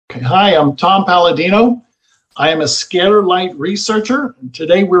Okay. Hi, I'm Tom Palladino. I am a scalar light researcher. And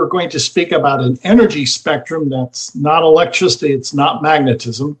today we're going to speak about an energy spectrum that's not electricity, it's not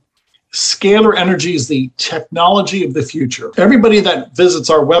magnetism. Scalar energy is the technology of the future. Everybody that visits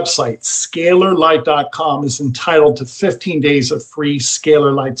our website, scalarlight.com, is entitled to 15 days of free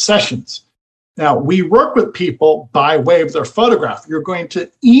scalar light sessions. Now, we work with people by way of their photograph. You're going to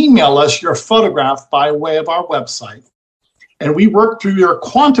email us your photograph by way of our website. And we work through your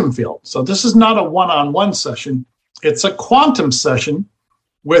quantum field. So this is not a one-on-one session. It's a quantum session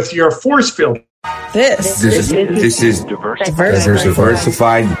with your force field. This is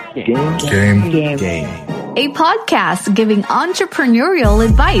Diversified Game. A podcast giving entrepreneurial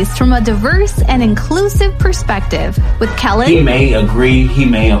advice from a diverse and inclusive perspective with Kellen. He may agree, he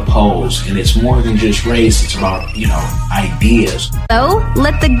may oppose, and it's more than just race. It's about, ideas. So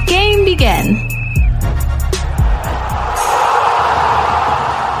let the game begin.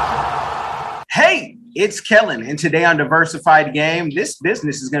 Hey, it's Kellen, and today on Diversified Game, this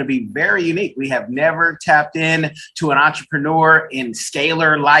business is going to be very unique. We have never tapped in to an entrepreneur in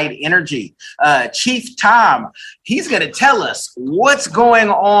scalar light energy. Chief Tom, he's going to tell us what's going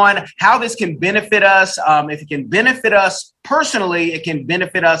on, how this can benefit us. If it can benefit us personally, it can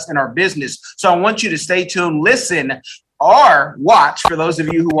benefit us in our business. So I want you to stay tuned, listen, or watch, for those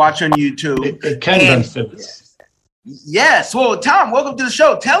of you who watch on YouTube. It can benefit us. Yes. Well, Tom, welcome to the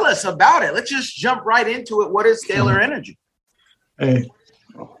show. Tell us about it. Let's just jump right into it. What is scalar energy?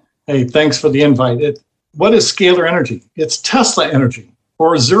 Hey, thanks for the invite. What is scalar energy? It's Tesla energy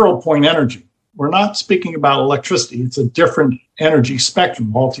or zero-point energy. We're not speaking about electricity. It's a different energy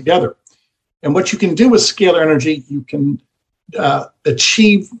spectrum altogether. And what you can do with scalar energy, you can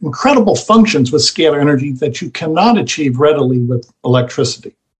achieve incredible functions with scalar energy that you cannot achieve readily with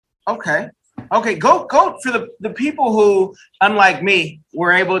electricity. Okay, go for the people who, unlike me,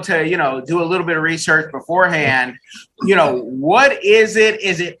 were able to, do a little bit of research beforehand. What is it?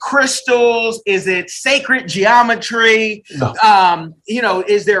 Is it crystals? Is it sacred geometry? No.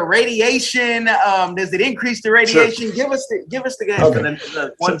 Is there radiation? Does it increase the radiation? Sure. Give us the game for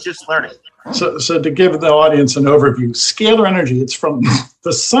the ones just learning. So to give the audience an overview, scalar energy, it's from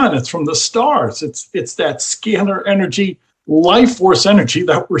the sun, it's from the stars. It's that scalar energy, life force energy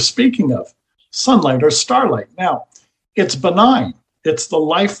that we're speaking of. Sunlight or starlight. Now, it's benign. It's the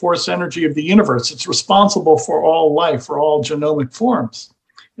life force energy of the universe. It's responsible for all life, for all genomic forms.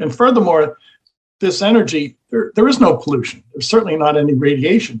 And furthermore, this energy, there is no pollution. There's certainly not any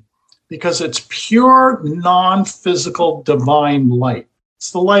radiation because it's pure, non-physical, divine light.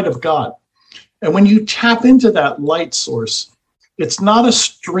 It's the light of God. And when you tap into that light source, it's not a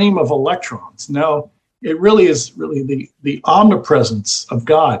stream of electrons. No, it really is the omnipresence of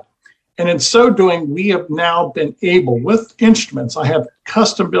God. And in so doing, we have now been able, with instruments, I have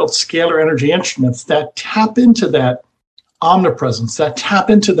custom-built scalar energy instruments that tap into that omnipresence, that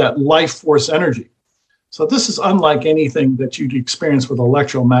tap into that life force energy. So this is unlike anything that you'd experience with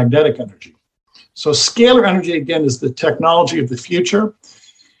electromagnetic energy. So scalar energy, again, is the technology of the future.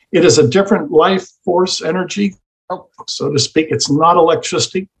 It is a different life force energy, so to speak. It's not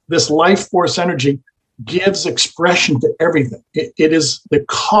electricity. This life force energy gives expression to everything. It is the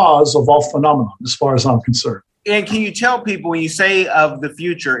cause of all phenomena, as far as I'm concerned. And can you tell people, when you say of the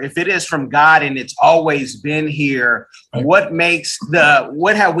future, if it is from God and it's always been here, right,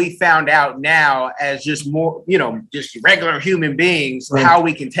 what have we found out now as just more, just regular human beings, right, how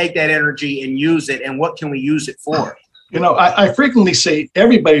we can take that energy and use it, and what can we use it for? I frequently say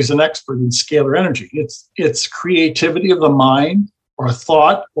everybody's an expert in scalar energy. It's creativity of the mind, or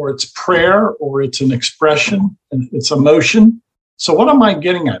thought, or it's prayer, or it's an expression, and it's emotion. So what am I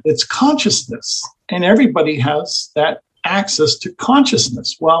getting at? It's consciousness, and everybody has that access to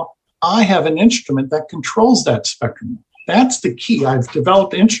consciousness. Well, I have an instrument that controls that spectrum. That's the key. I've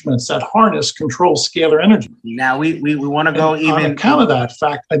developed instruments that harness, control scalar energy. Now we want to go even... On account of that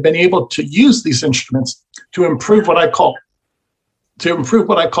fact, I've been able to use these instruments to improve what I call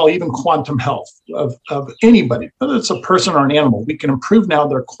even quantum health of anybody, whether it's a person or an animal. We can improve now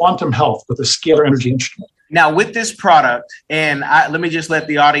their quantum health with a scalar energy instrument. Now, with this product, and let me just let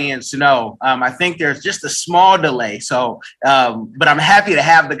the audience know, I think there's just a small delay. So, but I'm happy to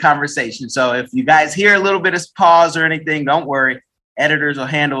have the conversation. So if you guys hear a little bit of pause or anything, don't worry. Editors will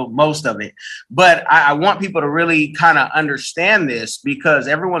handle most of it. But I want people to really kind of understand this, because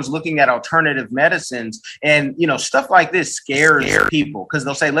everyone's looking at alternative medicines, and, stuff like this scares people, because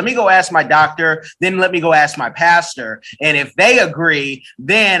they'll say, let me go ask my doctor, then let me go ask my pastor. And if they agree,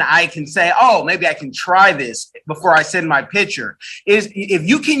 then I can say, oh, maybe I can try this before I send my picture. If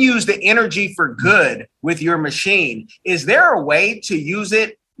you can use the energy for good with your machine, is there a way to use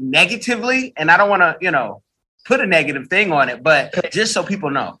it negatively? And I don't want to, put a negative thing on it, but just so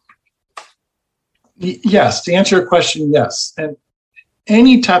people know. Yes, to answer your question, yes. And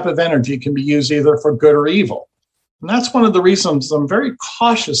any type of energy can be used either for good or evil. And that's one of the reasons I'm very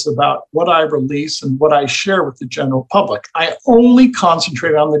cautious about what I release and what I share with the general public. I only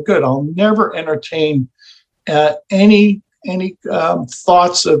concentrate on the good. I'll never entertain any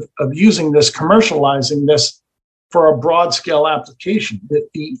thoughts of using this, commercializing this for a broad scale application.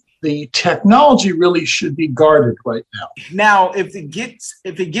 The technology really should be guarded right now. Now, if it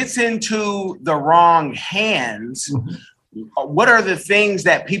gets into the wrong hands, what are the things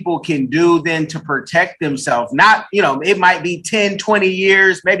that people can do then to protect themselves? Not, it might be 10, 20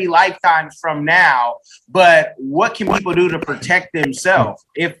 years, maybe lifetimes from now, but what can people do to protect themselves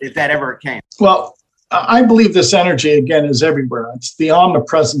if that ever came? Well, I believe this energy, again, is everywhere. It's the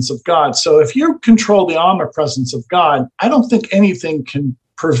omnipresence of God. So if you control the omnipresence of God, I don't think anything can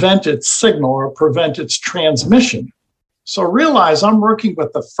prevent its signal or prevent its transmission. So realize I'm working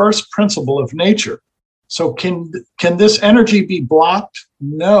with the first principle of nature. So can this energy be blocked?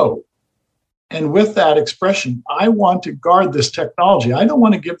 No. And with that expression, I want to guard this technology. I don't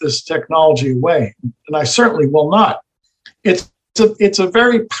want to give this technology away, and I certainly will not. It's a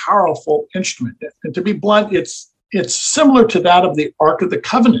very powerful instrument. And to be blunt, it's similar to that of the Ark of the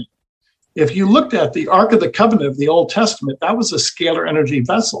Covenant. If you looked at the Ark of the Covenant of the Old Testament, that was a scalar energy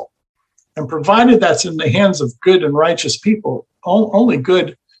vessel. And provided that's in the hands of good and righteous people, only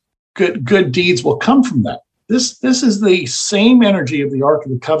good deeds will come from that. This is the same energy of the Ark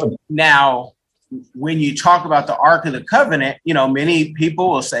of the Covenant. Now, when you talk about the Ark of the Covenant, many people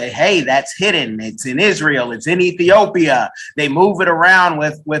will say, hey, that's hidden. It's in Israel. It's in Ethiopia. They move it around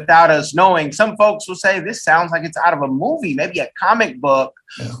without us knowing. Some folks will say this sounds like it's out of a movie, maybe a comic book.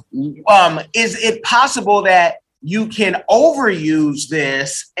 Yeah. Is it possible that you can overuse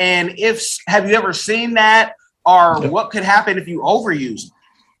this? And have you ever seen that? Or what could happen if you overuse it?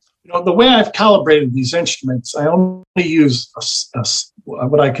 The way I've calibrated these instruments, I only use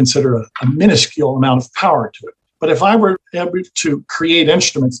what I consider a minuscule amount of power to it. But if I were able to create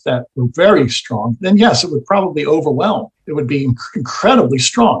instruments that were very strong, then yes, it would probably overwhelm. It would be incredibly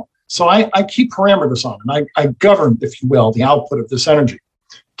strong. So I keep parameters on it. I govern, if you will, the output of this energy.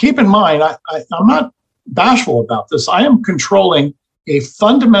 Keep in mind, I'm not bashful about this. I am controlling a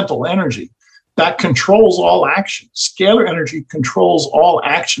fundamental energy that controls all action. Scalar energy controls all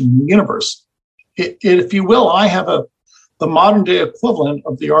action in the universe. If you will, I have the modern day equivalent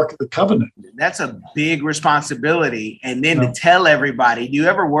of the Ark of the Covenant. That's a big responsibility. And then to tell everybody, do you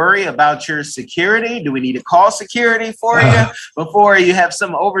ever worry about your security? Do we need to call security for you before you have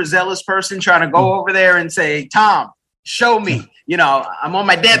some overzealous person trying to go over there and say, Tom, show me, I'm on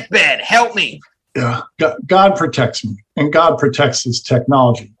my deathbed, help me. Yeah, God protects me, and God protects his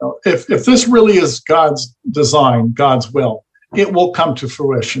technology. If this really is God's design, God's will, it will come to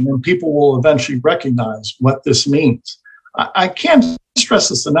fruition, and people will eventually recognize what this means. I can't stress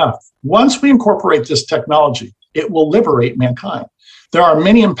this enough. Once we incorporate this technology, it will liberate mankind. There are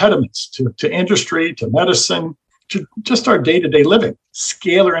many impediments to industry, to medicine, to just our day-to-day living.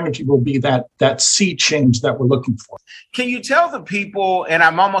 Scalar energy will be that sea change that we're looking for. Can you tell the people, and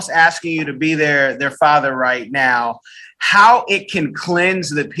I'm almost asking you to be their father right now, how it can cleanse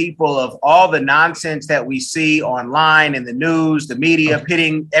the people of all the nonsense that we see online in the news, the media,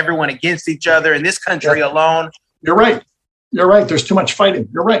 pitting everyone against each other in this country alone? You're right. There's too much fighting.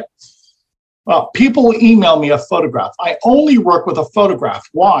 You're right. Well, people will email me a photograph. I only work with a photograph.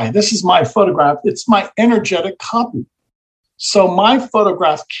 Why? This is my photograph. It's my energetic copy. So my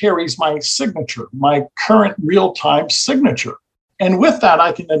photograph carries my signature, my current real-time signature. And with that,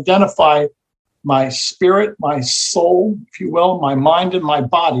 I can identify my spirit, my soul, if you will, my mind and my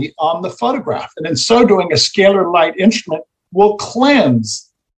body on the photograph. And in so doing, a scalar light instrument will cleanse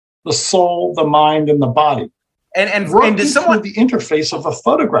the soul, the mind, and the body. And does someone the interface of a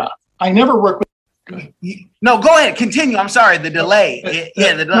photograph? I never work with. No, go ahead. Continue. I'm sorry. The delay.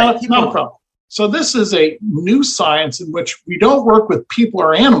 The delay. Not a problem. So this is a new science in which we don't work with people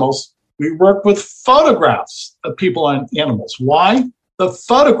or animals. We work with photographs of people and animals. Why? The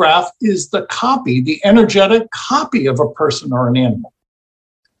photograph is the copy, the energetic copy of a person or an animal.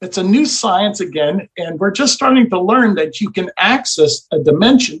 It's a new science again, and we're just starting to learn that you can access a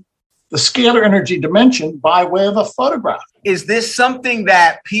dimension, the scalar energy dimension, by way of a photograph. Is this something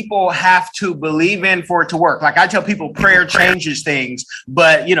that people have to believe in for it to work? Like I tell people, prayer changes things,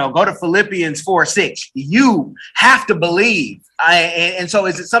 but go to Philippians 4:6. You have to believe. And so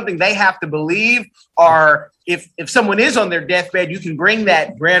is it something they have to believe? Or if someone is on their deathbed, you can bring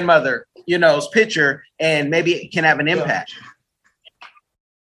that grandmother's picture and maybe it can have an impact.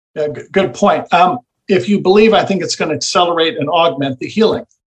 Yeah, good point. If you believe, I think it's going to accelerate and augment the healing.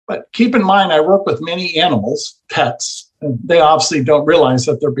 But keep in mind, I work with many animals, pets, and they obviously don't realize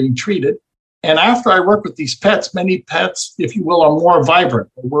that they're being treated. And after I work with these pets, many pets, if you will, are more vibrant.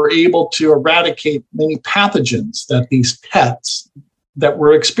 We're able to eradicate many pathogens that these pets that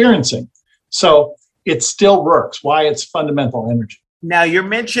we're experiencing. So it still works. Why? It's fundamental energy. Now you've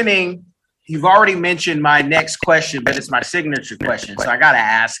already mentioned my next question, but it's my signature question. So I got to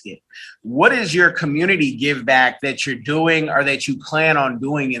ask it. What is your community give back that you're doing or that you plan on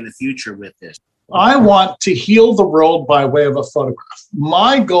doing in the future with this? I want to heal the world by way of a photograph.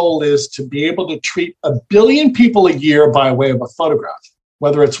 My goal is to be able to treat 1 billion people a year by way of a photograph,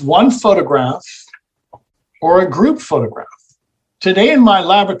 whether it's one photograph or a group photograph. Today in my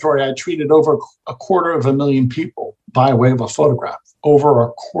laboratory, I treated over 250,000 people by way of a photograph,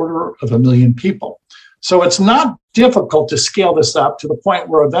 over 250,000 people. So it's not difficult to scale this up to the point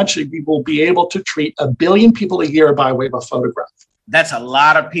where eventually we will be able to treat 1 billion people a year by way of a photograph. That's a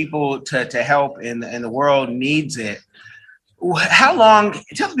lot of people to help, and the world needs it.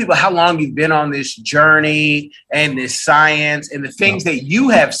 Tell people how long you've been on this journey and this science and the things that you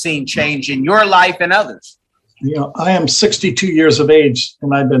have seen change in your life and others. I am 62 years of age,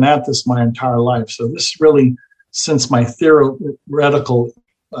 and I've been at this my entire life. So this really, since my theoretical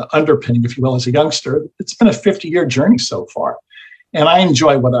underpinning, if you will, as a youngster, it's been a 50-year journey so far. And I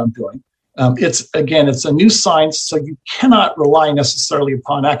enjoy what I'm doing. It's a new science, so you cannot rely necessarily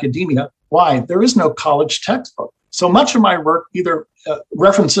upon academia. Why? There is no college textbook. So much of my work either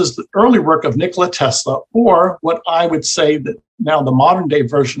references the early work of Nikola Tesla or what I would say that now the modern day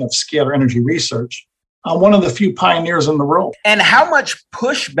version of scalar energy research. I'm one of the few pioneers in the world. And how much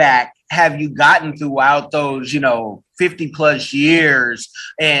pushback have you gotten throughout those, 50 plus years?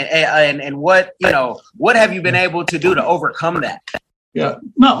 And what have you been able to do to overcome that? Yeah,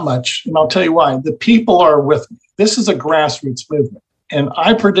 not much. And I'll tell you why. The people are with me. This is a grassroots movement. And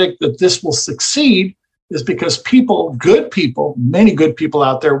I predict that this will succeed is because good people, many good people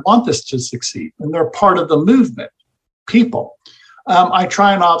out there want this to succeed. And they're part of the movement, people. I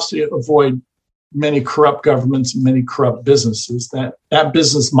try and obviously avoid many corrupt governments and many corrupt businesses. That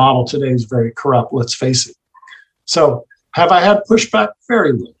business model today is very corrupt, let's face it. So have I had pushback?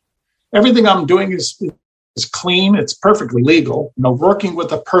 Very little. Everything I'm doing is clean. It's perfectly legal. Working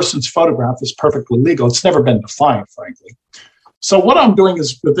with a person's photograph is perfectly legal. It's never been defined, frankly. So what I'm doing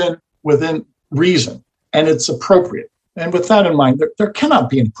is within reason, and it's appropriate. And with that in mind, there cannot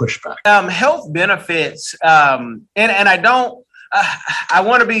be any pushback. Health benefits, and I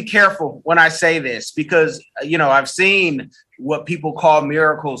want to be careful when I say this because, I've seen what people call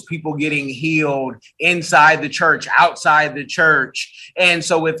miracles, people getting healed inside the church, outside the church. And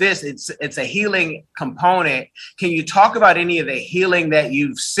so with this, it's a healing component. Can you talk about any of the healing that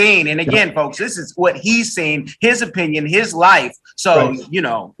you've seen? And again, folks, this is what he's seen, his opinion, his life. So,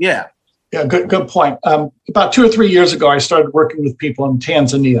 right. Yeah, good point. About 2 or 3 years ago, I started working with people in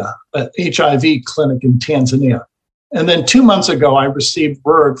Tanzania, an HIV clinic in Tanzania. And then 2 months ago, I received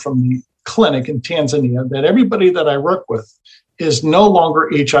word from the clinic in Tanzania that everybody that I work with is no longer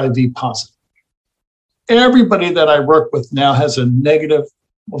HIV positive. Everybody that I work with now has a negative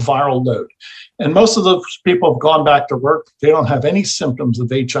viral load. And most of those people have gone back to work. They don't have any symptoms of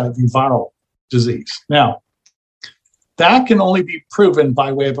HIV viral disease. Now, that can only be proven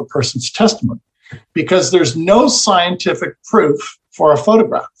by way of a person's testimony because there's no scientific proof for a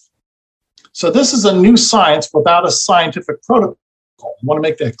photograph. So this is a new science without a scientific protocol. I want to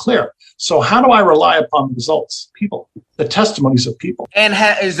make that clear. So how do I rely upon the results? People, the testimonies of people. And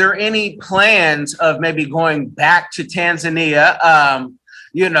is there any plans of maybe going back to Tanzania?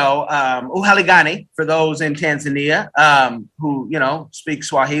 Uhaligani, for those in Tanzania who, speak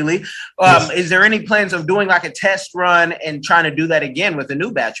Swahili. Yes. Is there any plans of doing like a test run and trying to do that again with a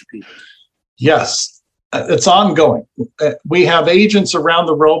new batch of people? Yes, it's ongoing. We have agents around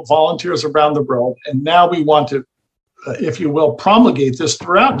the world, volunteers around the world, and now we want to, if you will, promulgate this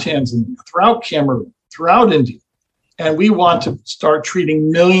throughout Tanzania, throughout Cameroon, throughout India. And we want to start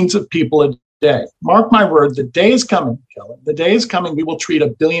treating millions of people a day. Mark my word, the day is coming, Kelly. The day is coming, we will treat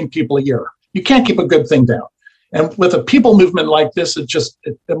 1 billion people a year. You can't keep a good thing down. And with a people movement like this, it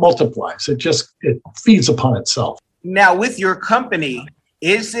multiplies. It feeds upon itself. Now, with your company,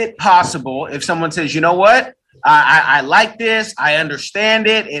 is it possible if someone says, you know what? I like this. I understand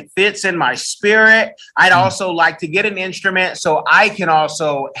it. It fits in my spirit. I'd also like to get an instrument so I can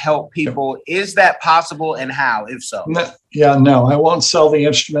also help people. Is that possible, and how, if so? No, I won't sell the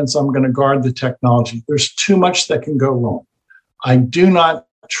instruments. I'm going to guard the technology. There's too much that can go wrong. I do not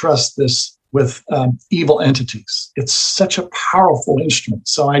trust this with evil entities. It's such a powerful instrument.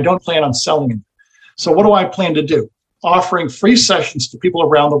 So I don't plan on selling it. So what do I plan to do? Offering free sessions to people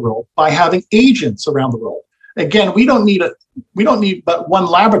around the world by having agents around the world. Again, we don't need but one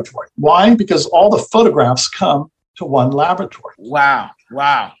laboratory. Why? Because all the photographs come to one laboratory. Wow.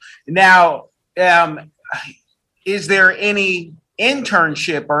 Now, is there any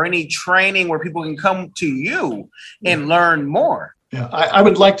internship or any training where people can come to you and learn more? Yeah, I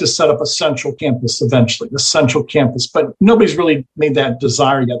would like to set up a central campus eventually, but nobody's really made that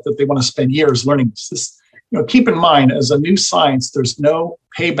desire yet that they want to spend years learning this. Keep in mind, as a new science, there's no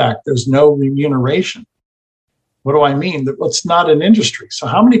payback, there's no remuneration. What do I mean? That it's not an industry. So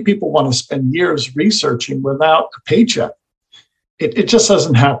how many people want to spend years researching without a paycheck? It just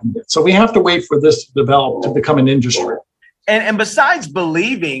hasn't happened yet. So we have to wait for this to develop to become an industry. And besides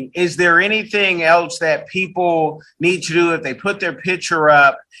believing, is there anything else that people need to do if they put their picture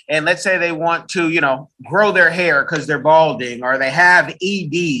up and let's say they want to, grow their hair because they're balding or they have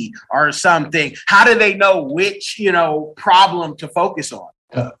ED or something? How do they know which, problem to focus on?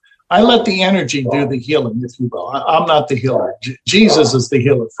 I let the energy do the healing, if you will. I'm not the healer. Jesus is the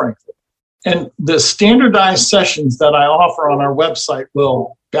healer, frankly. And the standardized sessions that I offer on our website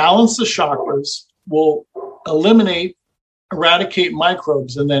will balance the chakras, will eradicate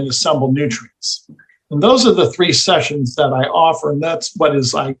microbes, and then assemble nutrients. And those are the 3 sessions that I offer, and that's what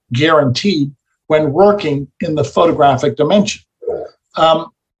is guaranteed when working in the photographic dimension.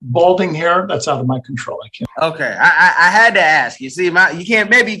 Balding hair, that's out of my control. I can't. Okay, I had to ask. You see,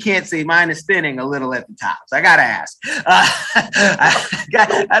 maybe you can't see. Mine is thinning a little at the top, so I gotta ask.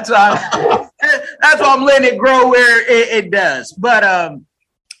 That's why I'm letting it grow where it does. But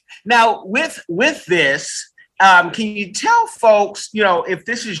now with this, can you tell folks, if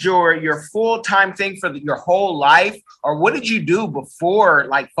this is your full-time thing for your whole life, or what did you do before,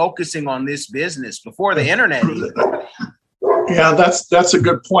 focusing on this business before the internet even? Yeah, that's a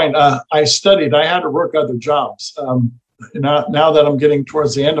good point. I studied. I had to work other jobs. Now that I'm getting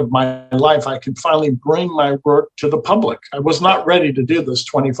towards the end of my life, I can finally bring my work to the public. I was not ready to do this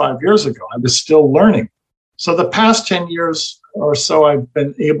 25 years ago. I was still learning. So the past 10 years or so, I've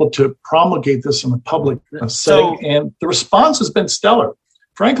been able to promulgate this in a public setting, and the response has been stellar.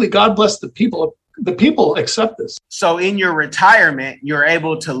 Frankly, God bless the people. The people accept this. So in your retirement, you're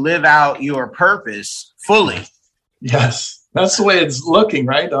able to live out your purpose fully. Yes, that's the way it's looking,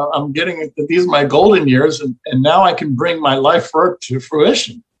 right? I'm getting these are my golden years, and now I can bring my life work to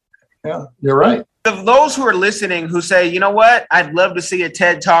fruition. Yeah, you're right. Of those who are listening who say, you know what, I'd love to see a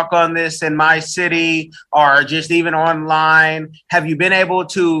TED Talk on this in my city or just even online. Have you been able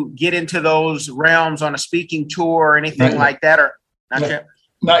to get into those realms on a speaking tour or anything like that? Or not yet?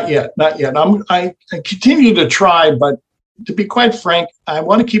 Not yet. I continue to try, but to be quite frank, I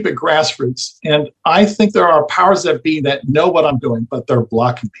want to keep it grassroots. And I think there are powers that be that know what I'm doing, but they're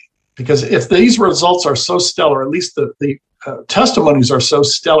blocking me. Because if these results are so stellar, at least the testimonies are so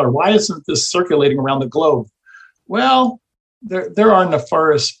stellar, why isn't this circulating around the globe? Well, there are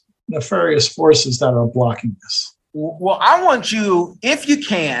nefarious forces that are blocking this. Well, I want you, if you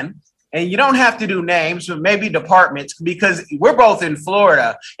can, and you don't have to do names, but maybe departments, because we're both in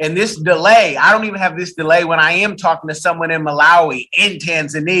Florida, and this delay, I don't even have this delay when I am talking to someone in Malawi, in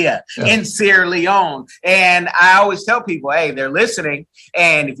Tanzania, in Sierra Leone. And I always tell people, hey, they're listening.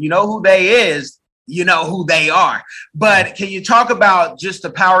 And if you know who they is, you know who they are. But can you talk about just the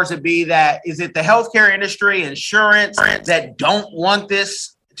powers that be that, is it the healthcare industry, insurance that don't want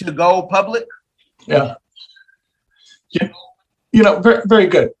this to go public? Yeah. Very, very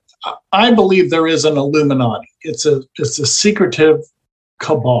good. I believe there is an Illuminati. It's a secretive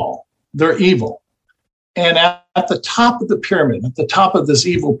cabal. They're evil. And at the top of the pyramid, at the top of this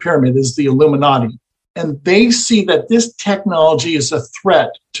evil pyramid is the Illuminati. And they see that this technology is a threat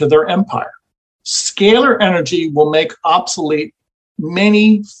to their empire. Scalar energy will make obsolete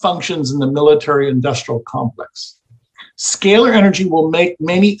many functions in the military-industrial complex. Scalar energy will make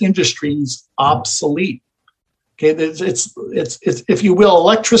many industries obsolete. Okay, it's if you will,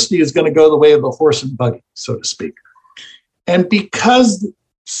 electricity is going to go the way of the horse and buggy, so to speak. And because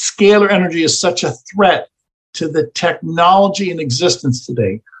scalar energy is such a threat to the technology in existence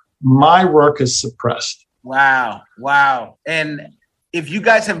today, my work is suppressed. Wow. And if you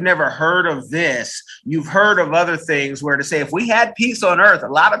guys have never heard of this, you've heard of other things where to say, if we had peace on earth, a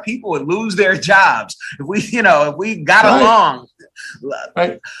lot of people would lose their jobs. If we got along.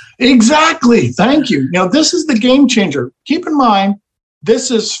 Right. Exactly. Thank you. This is the game changer. Keep in mind, this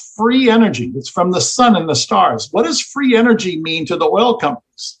is free energy. It's from the sun and the stars. What does free energy mean to the oil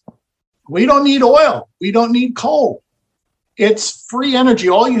companies? We don't need oil. We don't need coal. It's free energy.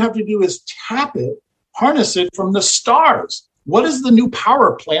 All you have to do is tap it, harness it from the stars. What is the new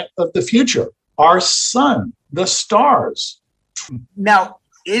power plant of the future? Our sun, the stars. Now,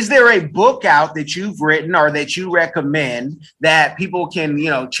 is there a book out that you've written or that you recommend that people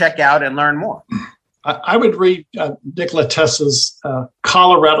can, check out and learn more? I would read Nikola Tesla's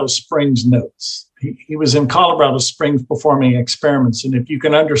Colorado Springs notes. He was in Colorado Springs performing experiments. And if you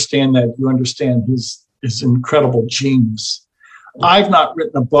can understand that, you understand his incredible genius. I've not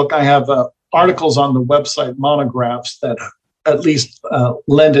written a book. I have articles on the website, monographs that at least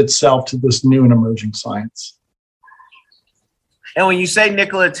lend itself to this new and emerging science. And when you say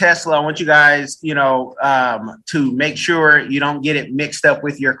Nikola Tesla, I want you guys, to make sure you don't get it mixed up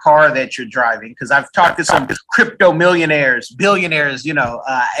with your car that you're driving. Because I've talked to some crypto millionaires, billionaires,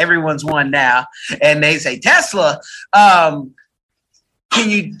 everyone's one now. And they say, Tesla, can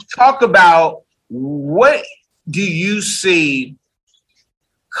you talk about what do you see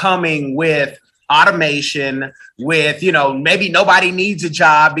coming with automation, with, maybe nobody needs a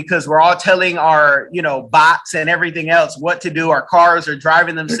job because we're all telling our, bots and everything else what to do. Our cars are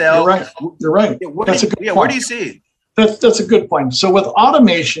driving themselves. You're right. That's a good point. Where do you see it? That's a good point. So with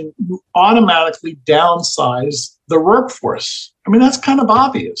automation, you automatically downsize the workforce. I mean, that's kind of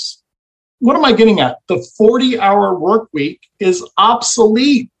obvious. What am I getting at? The 40-hour work week is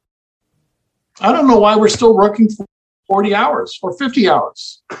obsolete. I don't know why we're still working for 40 hours or 50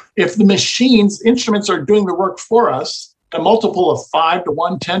 hours. If the instruments are doing the work for us, a multiple of 5 to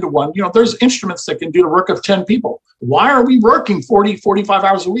 1, 10 to 1, there's instruments that can do the work of 10 people. Why are we working 40, 45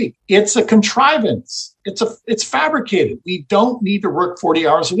 hours a week? It's a contrivance. It's fabricated. We don't need to work 40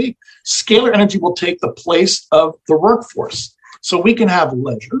 hours a week. Scalar energy will take the place of the workforce. So we can have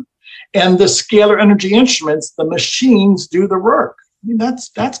leisure, and the scalar energy instruments, the machines, do the work. I mean, that's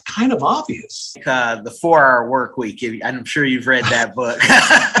kind of obvious. The 4-hour work week. I'm sure you've read that book.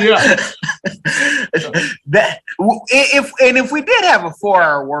 Yeah. If we did have a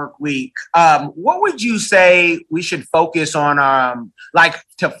 4-hour work week, what would you say we should focus on,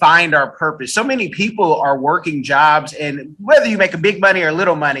 to find our purpose? So many people are working jobs, and whether you make a big money or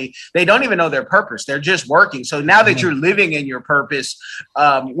little money, they don't even know their purpose. They're just working. So now that you're living in your purpose,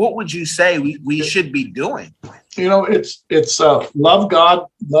 what would you say we should be doing? It's love God,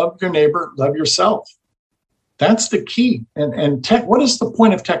 love your neighbor, love yourself. That's the key. And what is the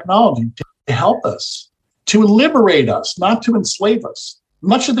point of technology? To help us, to liberate us, not to enslave us.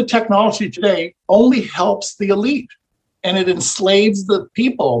 Much of the technology today only helps the elite, and it enslaves the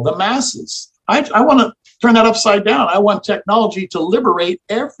people, the masses. I want to turn that upside down. I want technology to liberate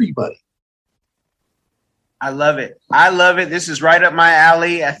everybody. I love it. This is right up my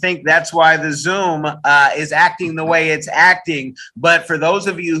alley. I think that's why the Zoom is acting the way it's acting. But for those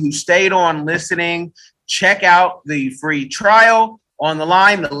of you who stayed on listening, check out the free trial on the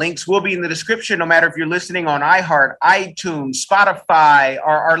line. The links will be in the description, no matter if you're listening on iHeart, iTunes, Spotify,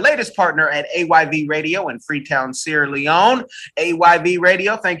 our latest partner at AYV Radio in Freetown, Sierra Leone. AYV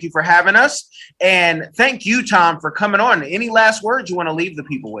Radio, thank you for having us. And thank you, Tom, for coming on. Any last words you want to leave the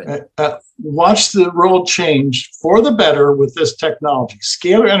people with? Watch the world change for the better with this technology.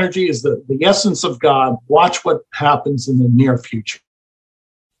 Scalar energy is the essence of God. Watch what happens in the near future.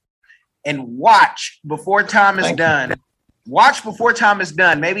 And watch before Tom is done. Watch before Tom is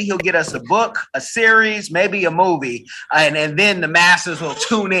done. Maybe he'll get us a book, a series, maybe a movie, and then the masses will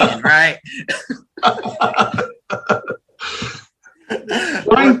tune in, right?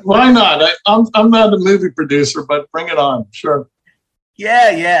 Why not? I'm not a movie producer, but bring it on. Sure.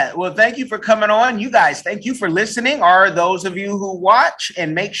 Yeah. Well, thank you for coming on. You guys, thank you for listening. Are those of you who watch,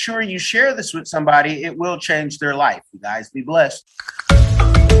 and make sure you share this with somebody. It will change their life. You guys be blessed.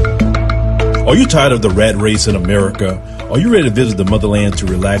 Are you tired of the rat race in America? Are you ready to visit the motherland to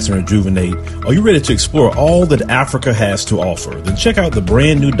relax and rejuvenate? Are you ready to explore all that Africa has to offer? Then check out the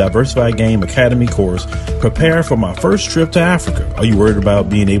brand new Diversified Game Academy course, Prepare for My First Trip to Africa. Are you worried about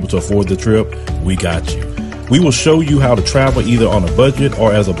being able to afford the trip? We got you. We will show you how to travel either on a budget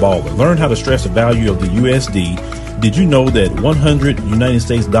or as a baller. Learn how to stress the value of the USD. Did you know that 100 United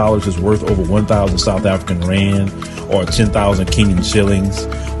States dollars is worth over 1,000 South African rand, or 10,000 Kenyan shillings,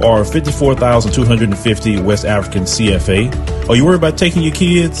 or 54,250 West African CFA? Are you worried about taking your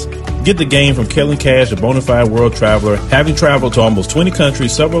kids? Get the game from Kellen Cash, a bona fide world traveler, having traveled to almost 20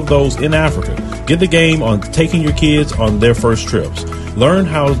 countries, several of those in Africa. Get the game on taking your kids on their first trips. Learn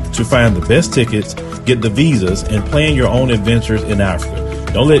how to find the best tickets, get the visas, and plan your own adventures in Africa.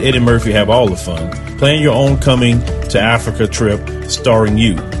 Don't let Eddie Murphy have all the fun. Plan your own coming to Africa trip starring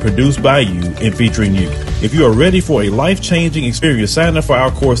you, produced by you, and featuring you. If you are ready for a life-changing experience, sign up for our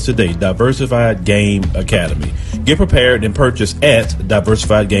course today, Diversified Game Academy. Get prepared and purchase at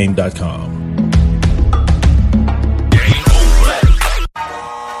diversifiedgame.com.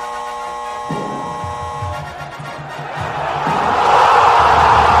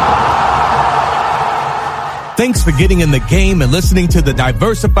 Thanks for getting in the game and listening to the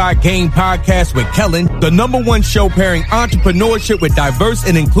Diversified Game Podcast with Kellen, the #1 show pairing entrepreneurship with diverse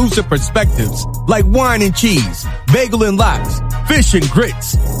and inclusive perspectives like wine and cheese, bagel and lox, fish and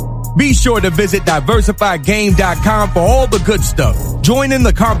grits. Be sure to visit diversifiedgame.com for all the good stuff. Join in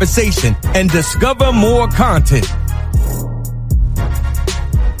the conversation and discover more content.